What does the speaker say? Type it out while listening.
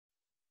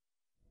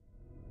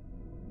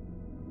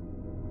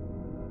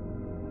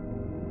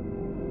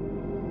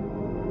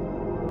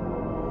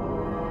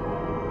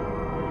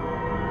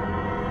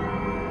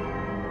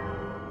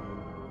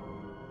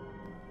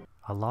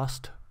A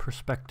Lost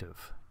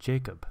Perspective,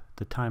 Jacob,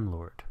 the Time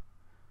Lord.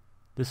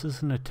 This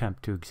is an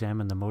attempt to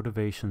examine the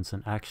motivations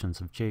and actions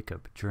of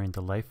Jacob during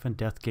the life and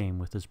death game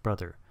with his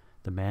brother,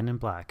 the Man in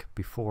Black,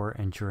 before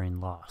and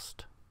during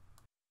Lost.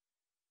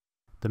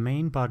 The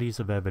main bodies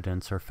of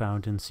evidence are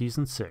found in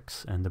Season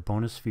 6 and the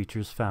bonus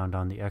features found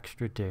on the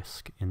extra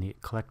disc in the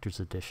Collector's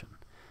Edition,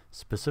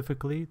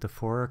 specifically the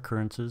 4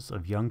 occurrences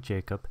of young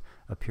Jacob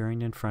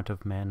appearing in front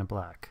of Man in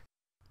Black,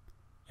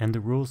 and the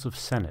Rules of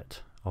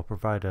Senate. I'll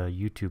provide a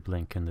YouTube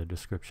link in the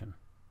description.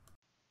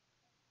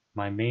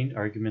 My main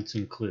arguments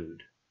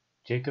include: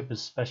 Jacob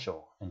is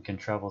special and can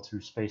travel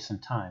through space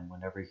and time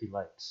whenever he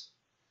likes.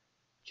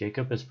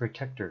 Jacob as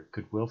protector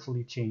could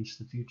willfully change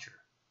the future.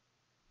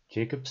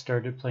 Jacob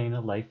started playing a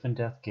life and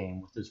death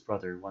game with his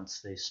brother once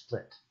they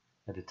split,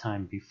 at a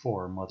time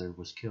before Mother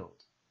was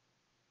killed.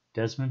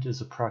 Desmond is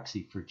a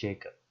proxy for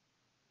Jacob.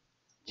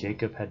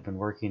 Jacob had been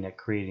working at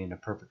creating a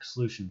perfect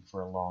solution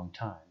for a long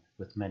time,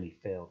 with many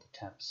failed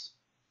attempts.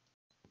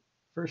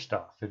 First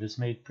off, it is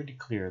made pretty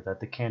clear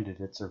that the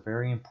candidates are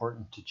very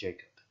important to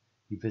Jacob.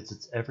 He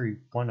visits every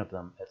one of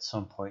them at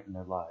some point in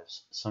their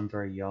lives, some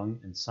very young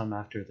and some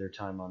after their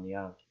time on the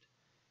island.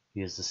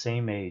 He is the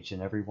same age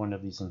in every one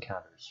of these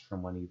encounters,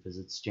 from when he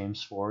visits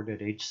James Ford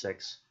at age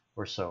 6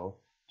 or so,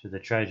 to the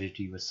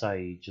tragedy with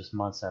Saeed just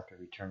months after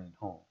returning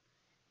home.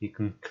 He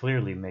can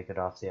clearly make it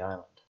off the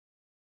island.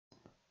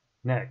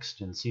 Next,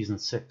 in Season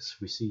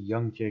 6, we see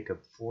young Jacob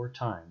 4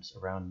 times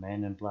around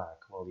Man in Black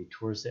while he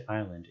tours the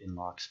island in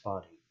Locke's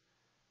body.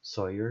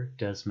 Sawyer,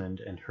 Desmond,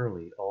 and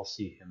Hurley all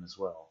see him as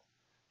well.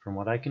 From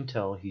what I can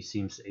tell, he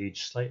seems to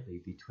age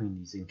slightly between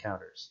these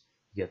encounters.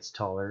 He gets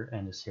taller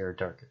and his hair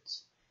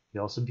darkens. He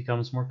also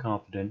becomes more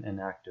confident and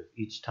active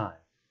each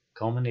time,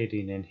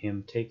 culminating in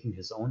him taking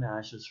his own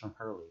ashes from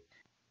Hurley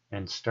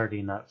and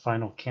starting that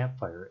final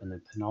campfire in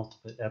the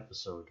penultimate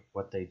episode,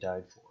 What They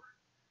Died For.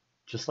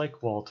 Just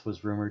like Walt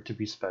was rumored to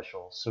be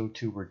special, so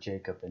too were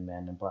Jacob and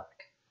Man in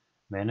Black.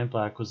 Man in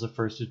Black was the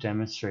first to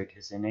demonstrate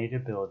his innate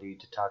ability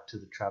to talk to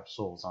the trapped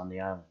souls on the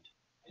island.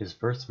 His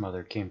birth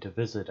mother came to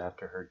visit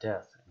after her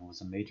death and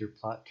was a major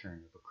plot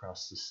turn of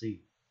Across the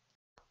Sea.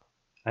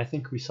 I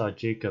think we saw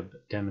Jacob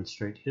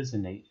demonstrate his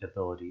innate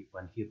ability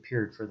when he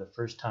appeared for the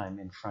first time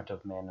in front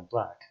of Man in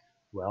Black,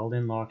 well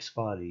in Locke's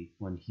body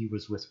when he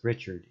was with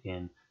Richard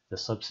in The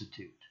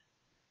Substitute.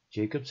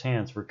 Jacob's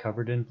hands were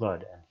covered in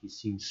blood and he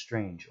seemed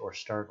strange or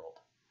startled.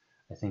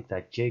 I think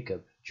that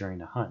Jacob,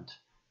 during a hunt,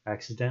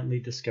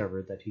 accidentally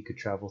discovered that he could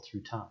travel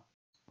through time.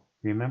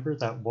 Remember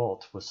that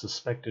Walt was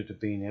suspected of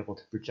being able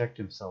to project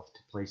himself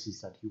to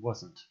places that he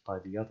wasn't by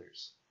the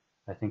others.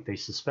 I think they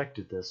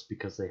suspected this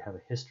because they have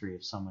a history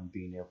of someone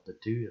being able to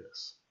do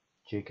this,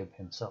 Jacob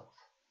himself.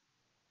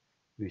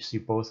 We see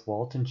both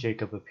Walt and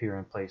Jacob appear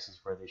in places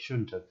where they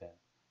shouldn't have been.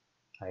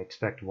 I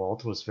expect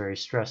Walt was very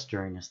stressed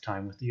during his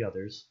time with the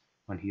others,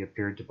 when he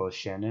appeared to both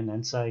Shannon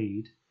and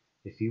Saeed.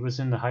 If he was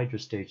in the Hydra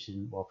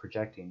station while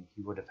projecting,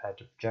 he would have had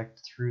to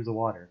project through the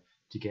water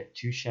to get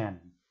to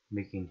Shannon,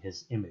 making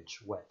his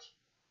image wet.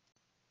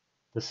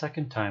 The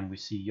second time we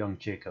see young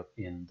Jacob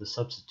in The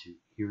Substitute,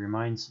 he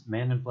reminds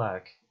Man in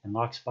Black and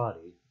Locke's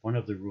body one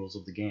of the rules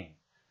of the game,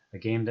 a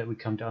game that we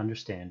come to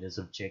understand is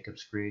of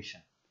Jacob's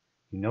creation.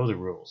 You know the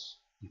rules.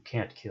 You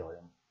can't kill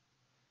him.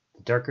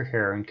 The darker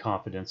hair and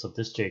confidence of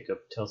this Jacob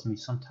tells me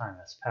some time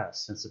has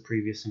passed since the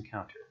previous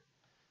encounter.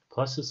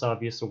 Plus his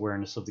obvious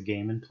awareness of the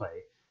game in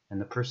play, and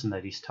the person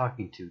that he's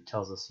talking to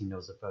tells us he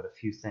knows about a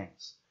few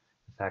things.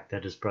 The fact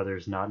that his brother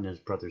is not in his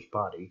brother's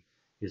body,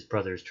 his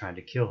brother is trying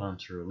to kill him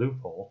through a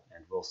loophole,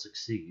 and will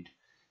succeed.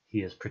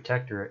 He is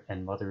protector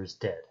and Mother is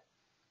dead.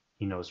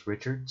 He knows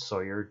Richard,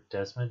 Sawyer,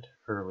 Desmond,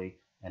 Hurley,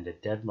 and a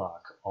dead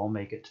Locke all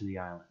make it to the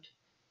island.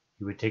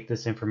 He would take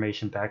this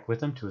information back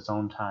with him to his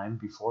own time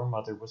before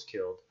Mother was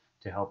killed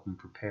to help him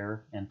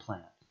prepare and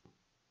plan.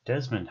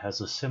 Desmond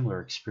has a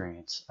similar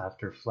experience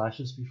after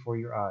flashes before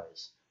your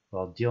eyes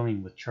while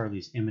dealing with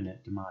Charlie's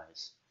imminent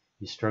demise.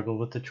 He struggled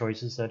with the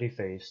choices that he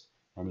faced,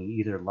 and he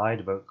either lied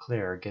about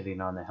Claire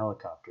getting on the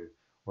helicopter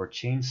or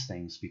changed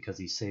things because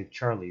he saved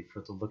Charlie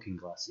for the looking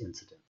glass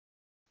incident.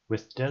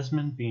 With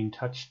Desmond being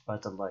touched by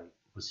the light,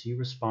 was he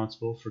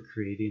responsible for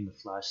creating the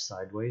flash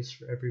sideways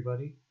for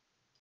everybody?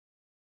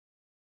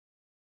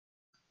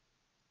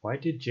 Why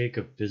did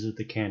Jacob visit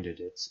the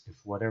candidates if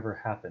whatever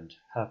happened,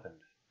 happened?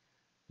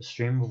 A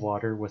stream of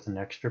water with an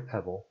extra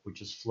pebble would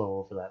just flow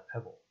over that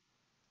pebble.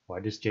 Why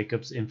does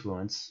Jacob's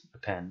influence, a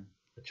pen,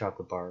 a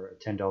chocolate bar, a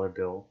 $10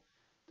 bill,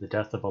 the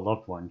death of a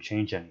loved one,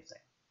 change anything?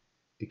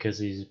 Because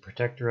he is a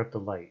protector of the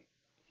light.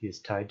 He is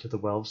tied to the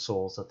well of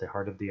souls at the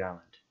heart of the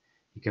island.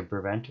 He can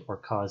prevent or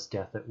cause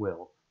death at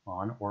will,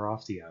 on or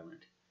off the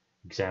island.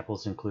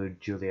 Examples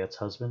include Juliet's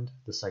husband,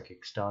 the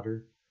psychic's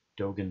daughter,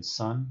 Dogen's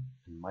son,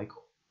 and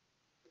Michael.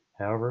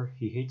 However,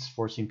 he hates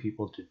forcing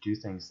people to do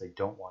things they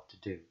don't want to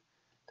do.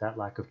 That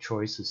lack of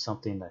choice is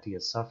something that he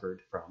has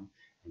suffered from,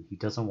 and he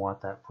doesn't want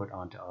that put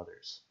onto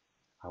others.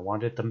 I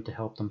wanted them to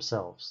help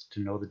themselves, to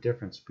know the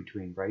difference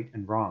between right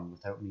and wrong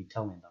without me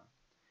telling them.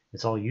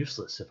 It's all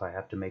useless if I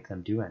have to make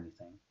them do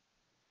anything.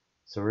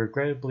 So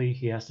regrettably,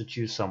 he has to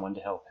choose someone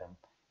to help him,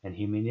 and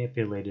he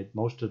manipulated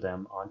most of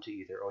them onto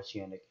either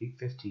Oceanic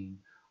 815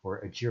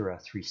 or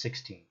Ajira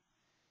 316.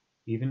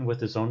 Even with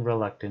his own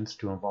reluctance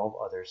to involve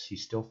others, he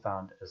still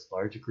found as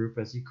large a group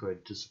as he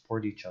could to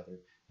support each other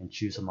and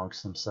choose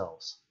amongst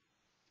themselves.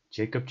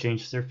 Jacob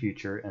changed their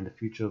future and the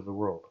future of the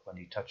world when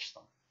he touched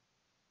them.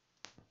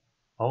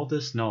 All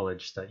this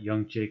knowledge that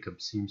young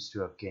Jacob seems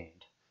to have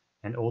gained,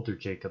 and older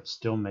Jacob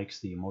still makes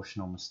the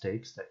emotional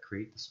mistakes that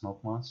create the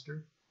smoke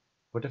monster?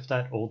 What if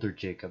that older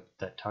Jacob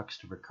that talks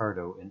to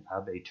Ricardo in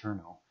Ab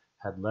Aeterno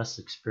had less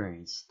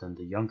experience than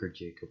the younger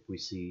Jacob we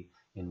see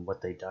in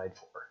What They Died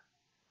For?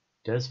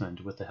 Desmond,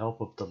 with the help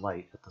of the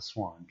light at the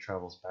Swan,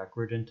 travels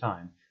backward in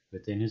time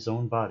within his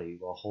own body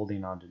while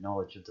holding on to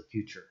knowledge of the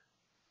future.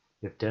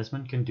 If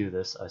Desmond can do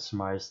this, I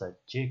surmise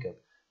that Jacob,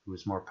 who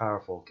is more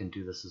powerful, can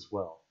do this as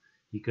well.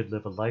 He could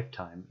live a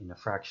lifetime in a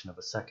fraction of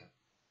a second.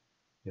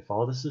 If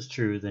all this is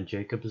true, then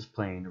Jacob is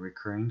playing a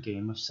recurring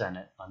game of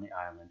Senet on the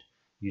island,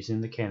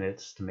 using the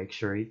candidates to make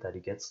sure that he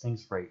gets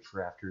things right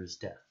for after his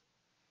death.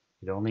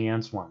 It only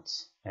ends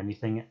once.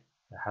 Anything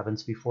that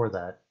happens before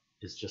that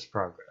is just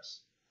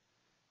progress.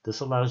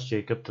 This allows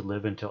Jacob to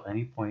live until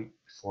any point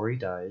before he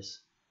dies,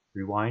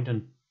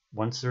 rewind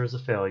once there is a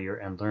failure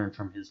and learn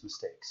from his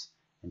mistakes,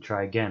 and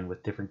try again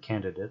with different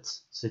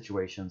candidates,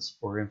 situations,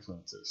 or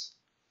influences.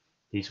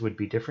 These would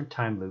be different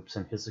time loops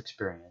in his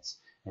experience,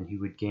 and he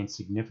would gain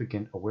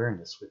significant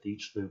awareness with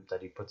each loop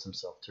that he puts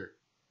himself through.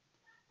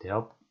 To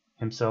help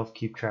himself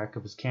keep track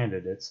of his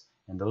candidates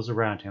and those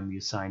around him, he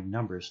assigned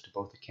numbers to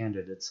both the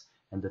candidates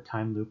and the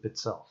time loop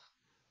itself: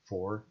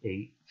 4,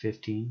 8,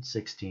 15,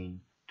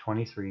 16,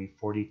 23,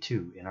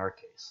 42 in our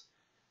case.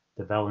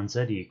 The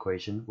Valenzetti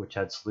equation, which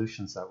had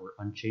solutions that were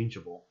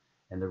unchangeable,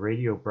 and the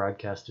radio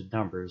broadcasted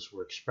numbers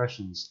were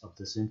expressions of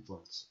this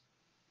influence.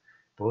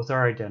 Both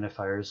are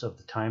identifiers of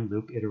the time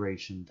loop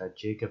iteration that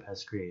Jacob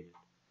has created,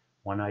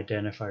 one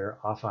identifier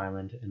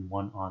off-island and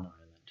one on-island.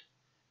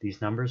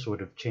 These numbers would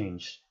have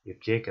changed if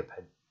Jacob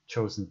had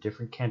chosen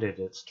different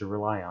candidates to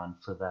rely on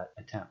for that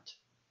attempt.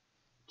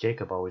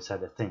 Jacob always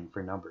had a thing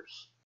for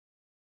numbers.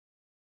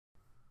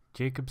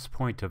 Jacob's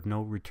point of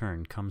no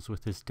return comes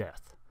with his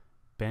death,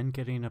 Ben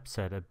getting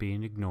upset at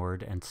being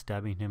ignored and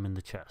stabbing him in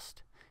the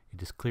chest.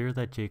 It is clear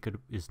that Jacob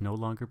is no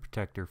longer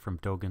protector from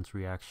Dogen's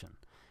reaction.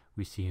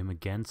 We see him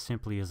again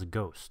simply as a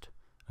ghost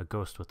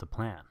with a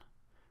plan.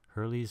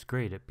 Hurley is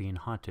great at being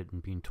haunted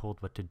and being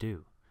told what to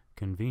do.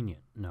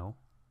 Convenient, no?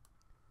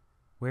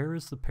 Where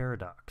is the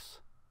paradox?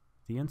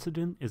 The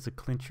incident is a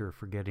clincher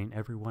for getting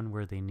everyone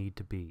where they need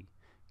to be,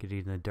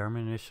 getting the Dharma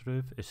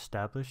Initiative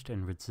established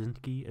and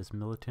Radzinski as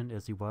militant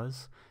as he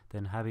was,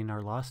 then having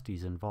our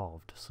Losties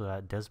involved so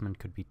that Desmond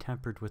could be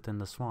tempered within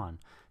the Swan.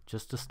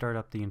 Just to start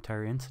up the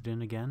entire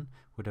incident again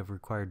would have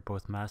required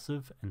both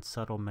massive and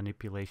subtle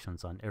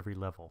manipulations on every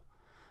level.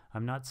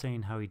 I'm not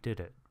saying how he did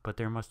it, but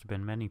there must have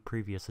been many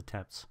previous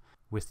attempts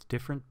with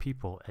different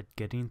people at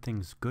getting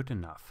things good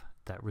enough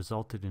that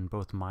resulted in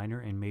both minor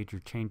and major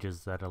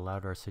changes that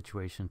allowed our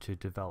situation to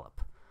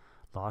develop.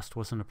 Lost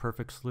wasn't a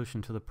perfect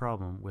solution to the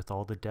problem with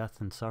all the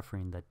death and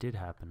suffering that did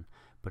happen,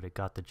 but it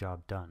got the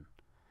job done.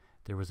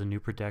 There was a new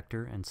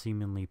protector and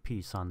seemingly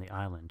peace on the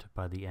island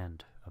by the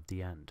end of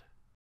the end.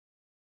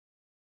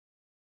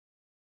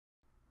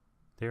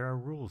 There are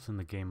rules in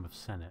the game of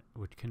Senet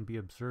which can be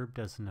observed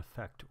as an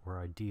effect or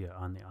idea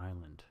on the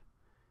island.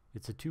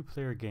 It's a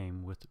two-player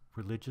game with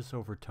religious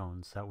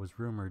overtones that was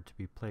rumored to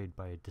be played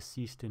by a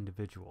deceased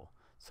individual,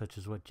 such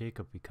as what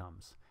Jacob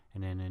becomes,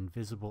 and an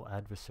invisible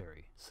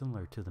adversary,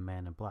 similar to the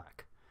Man in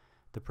Black.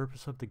 The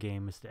purpose of the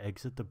game is to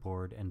exit the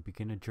board and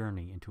begin a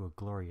journey into a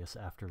glorious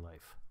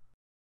afterlife.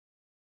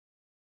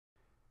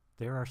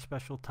 There are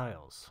special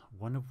tiles,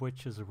 one of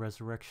which is a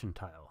resurrection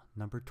tile,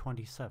 number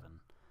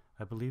 27.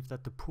 I believe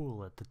that the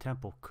pool at the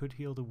temple could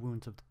heal the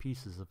wounds of the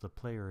pieces of the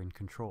player in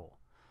control.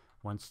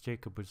 Once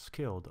Jacob was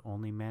killed,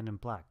 only Man in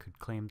Black could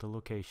claim the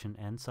location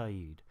and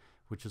Saeed,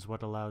 which is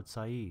what allowed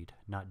Saeed,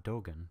 not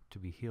Dogen, to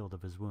be healed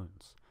of his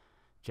wounds.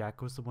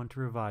 Jack was the one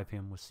to revive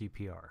him with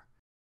CPR.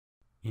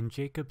 In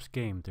Jacob's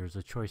game, there's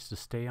a choice to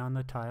stay on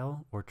the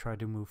tile or try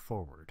to move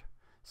forward.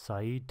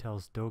 Saeed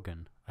tells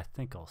Dogen, "I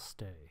think I'll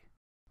stay."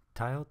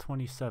 Tile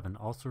 27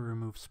 also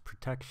removes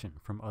protection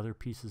from other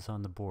pieces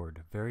on the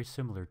board, very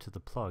similar to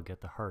the plug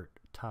at the heart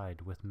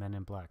tied with Men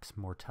in Black's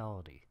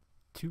mortality.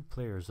 Two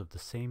players of the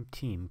same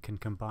team can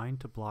combine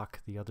to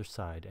block the other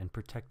side and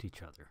protect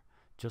each other,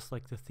 just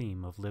like the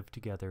theme of Live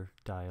Together,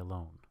 Die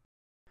Alone.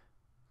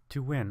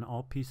 To win,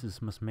 all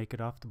pieces must make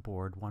it off the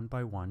board one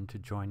by one to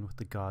join with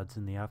the gods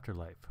in the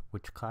afterlife,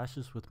 which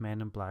clashes with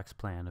Man in Black's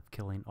plan of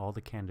killing all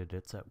the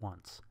candidates at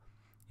once.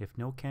 If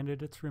no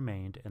candidates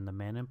remained and the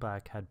Man in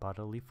Black had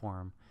bodily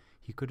form,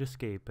 he could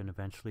escape and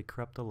eventually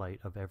corrupt the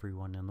light of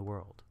everyone in the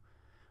world.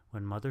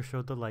 When Mother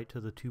showed the light to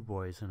the two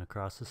boys and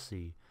across the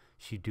sea,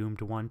 she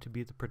doomed one to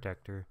be the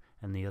protector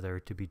and the other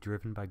to be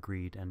driven by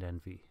greed and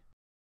envy.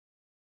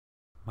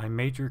 My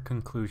major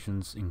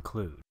conclusions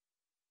include: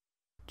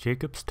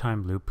 Jacob's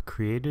time loop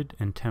created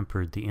and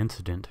tempered the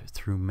incident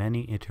through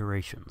many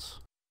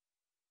iterations.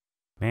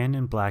 Man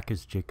in Black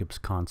is Jacob's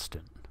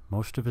constant,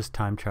 most of his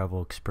time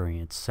travel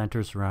experience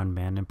centers around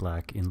Man in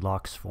Black in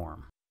Locke's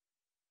form.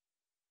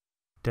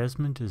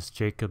 Desmond is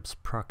Jacob's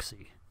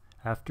proxy.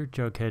 After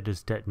Jughead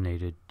is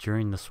detonated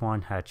during the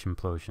Swan Hatch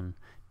implosion,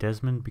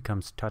 Desmond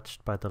becomes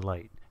touched by the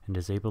light and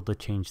is able to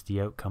change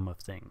the outcome of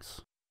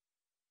things.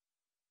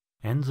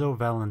 Enzo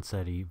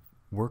Valenzetti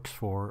works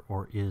for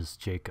or is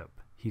Jacob.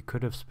 He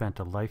could have spent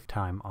a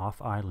lifetime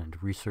off-island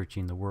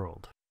researching the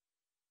world.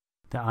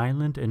 The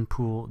island and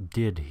pool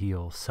did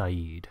heal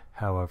Saeed,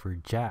 however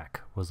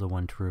Jack was the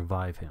one to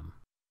revive him.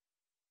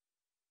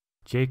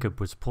 Jacob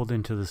was pulled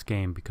into this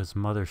game because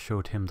Mother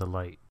showed him the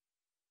light.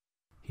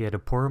 He had a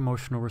poor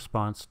emotional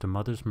response to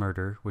Mother's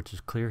murder, which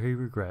is clear he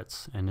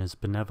regrets, and is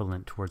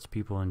benevolent towards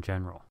people in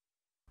general.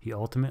 He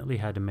ultimately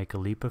had to make a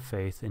leap of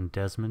faith in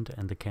Desmond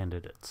and the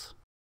candidates.